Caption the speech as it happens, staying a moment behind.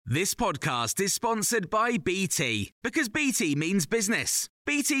This podcast is sponsored by BT, because BT means business.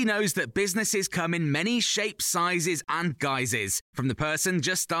 BT knows that businesses come in many shapes, sizes and guises, from the person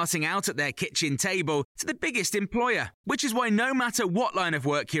just starting out at their kitchen table to the biggest employer, which is why no matter what line of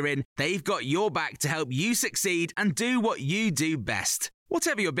work you're in, they've got your back to help you succeed and do what you do best.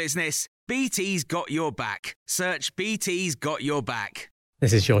 Whatever your business, BT's got your back. Search BT's got your back.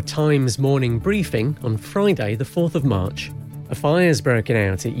 This is your Times morning briefing on Friday, the 4th of March. A fire's broken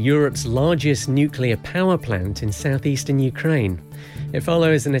out at Europe's largest nuclear power plant in southeastern Ukraine. It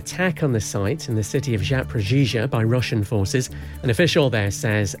follows an attack on the site in the city of Zaporizhzhia by Russian forces. An official there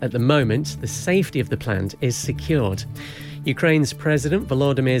says at the moment the safety of the plant is secured. Ukraine's President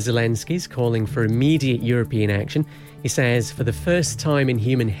Volodymyr Zelensky is calling for immediate European action. He says for the first time in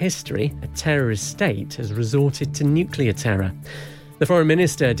human history, a terrorist state has resorted to nuclear terror. The Foreign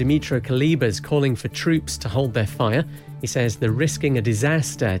Minister, Dmytro Kuleba, is calling for troops to hold their fire. He says they're risking a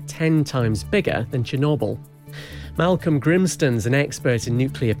disaster 10 times bigger than Chernobyl. Malcolm Grimston's an expert in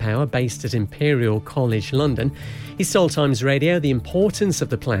nuclear power based at Imperial College London. He's told Times Radio the importance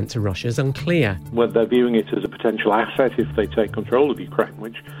of the plant to Russia is unclear. Whether they're viewing it as a potential asset if they take control of Ukraine,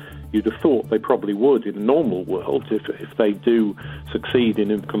 which you'd have thought they probably would in a normal world. If they do succeed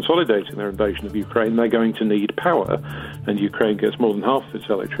in consolidating their invasion of Ukraine, they're going to need power, and Ukraine gets more than half of its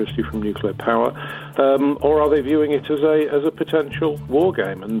electricity from nuclear power. Or are they viewing it as a potential war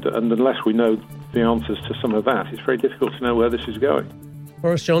game? And unless we know the answers to some of that, it's very difficult to know where this is going.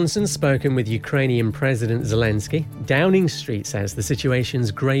 Boris Johnson's spoken with Ukrainian President Zelensky. Downing Street says the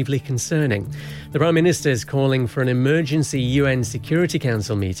situation's gravely concerning. The Prime Minister is calling for an emergency UN Security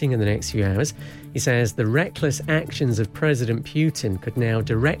Council meeting in the next few hours. He says the reckless actions of President Putin could now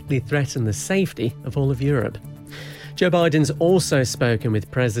directly threaten the safety of all of Europe. Joe Biden's also spoken with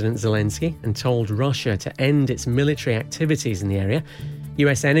President Zelensky and told Russia to end its military activities in the area.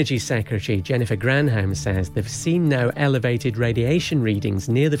 US Energy Secretary Jennifer Granholm says they've seen no elevated radiation readings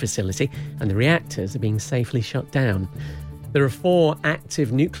near the facility and the reactors are being safely shut down. There are 4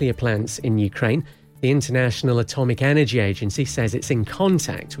 active nuclear plants in Ukraine. The International Atomic Energy Agency says it's in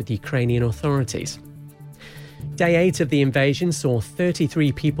contact with Ukrainian authorities. Day 8 of the invasion saw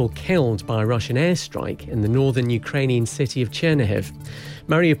 33 people killed by a Russian airstrike in the northern Ukrainian city of Chernihiv.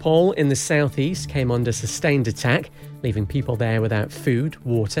 Mariupol in the southeast came under sustained attack, leaving people there without food,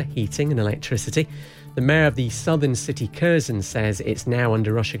 water, heating and electricity. The mayor of the southern city Kherson says it's now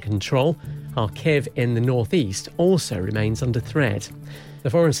under Russian control. Kharkiv in the northeast also remains under threat. The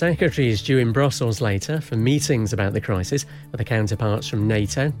Foreign Secretary is due in Brussels later for meetings about the crisis with the counterparts from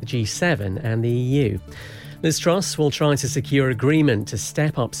NATO, the G7 and the EU. Liz Truss will try to secure agreement to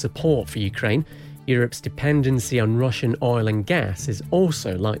step up support for Ukraine. Europe's dependency on Russian oil and gas is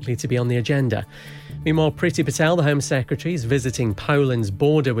also likely to be on the agenda. Meanwhile, Priti Patel, the Home Secretary, is visiting Poland's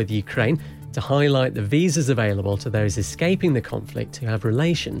border with Ukraine to highlight the visas available to those escaping the conflict who have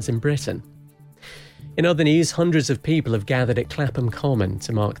relations in Britain. In other news, hundreds of people have gathered at Clapham Common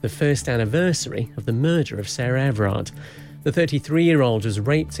to mark the first anniversary of the murder of Sarah Everard. The 33-year-old was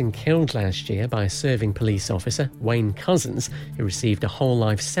raped and killed last year by a serving police officer, Wayne Cousins, who received a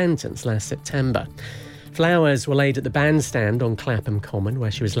whole-life sentence last September. Flowers were laid at the bandstand on Clapham Common, where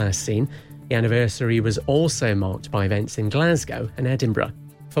she was last seen. The anniversary was also marked by events in Glasgow and Edinburgh.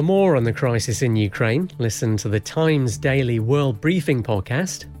 For more on the crisis in Ukraine, listen to the Times Daily World Briefing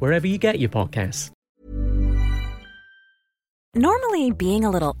podcast, wherever you get your podcasts. Normally, being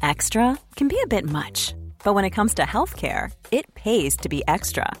a little extra can be a bit much. But when it comes to healthcare, it pays to be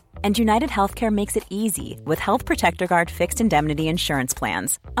extra. And United Healthcare makes it easy with Health Protector Guard fixed indemnity insurance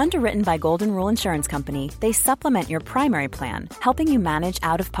plans. Underwritten by Golden Rule Insurance Company, they supplement your primary plan, helping you manage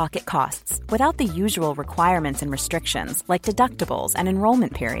out-of-pocket costs without the usual requirements and restrictions like deductibles and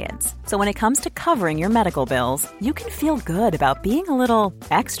enrollment periods. So when it comes to covering your medical bills, you can feel good about being a little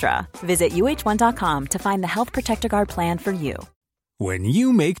extra. Visit uh1.com to find the Health Protector Guard plan for you. When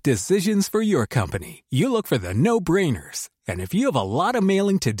you make decisions for your company, you look for the no-brainers. And if you have a lot of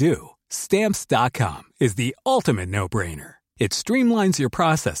mailing to do, Stamps.com is the ultimate no-brainer. It streamlines your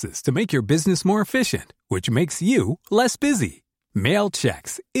processes to make your business more efficient, which makes you less busy. Mail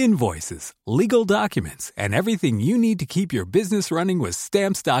checks, invoices, legal documents, and everything you need to keep your business running with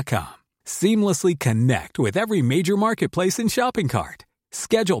Stamps.com. Seamlessly connect with every major marketplace and shopping cart.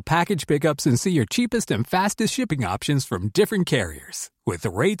 Schedule package pickups and see your cheapest and fastest shipping options from different carriers, with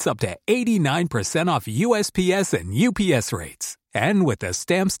rates up to 89% off USPS and UPS rates. And with the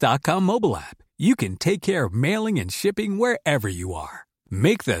Stamps.com mobile app, you can take care of mailing and shipping wherever you are.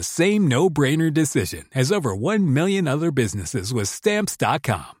 Make the same no-brainer decision as over 1 million other businesses with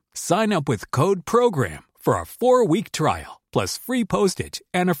Stamps.com. Sign up with code PROGRAM for a 4-week trial. plus free postage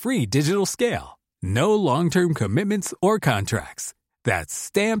and a free digital scale. No long-term commitments or contracts. That's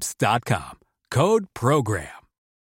Stamps.com. Code PROGRAM.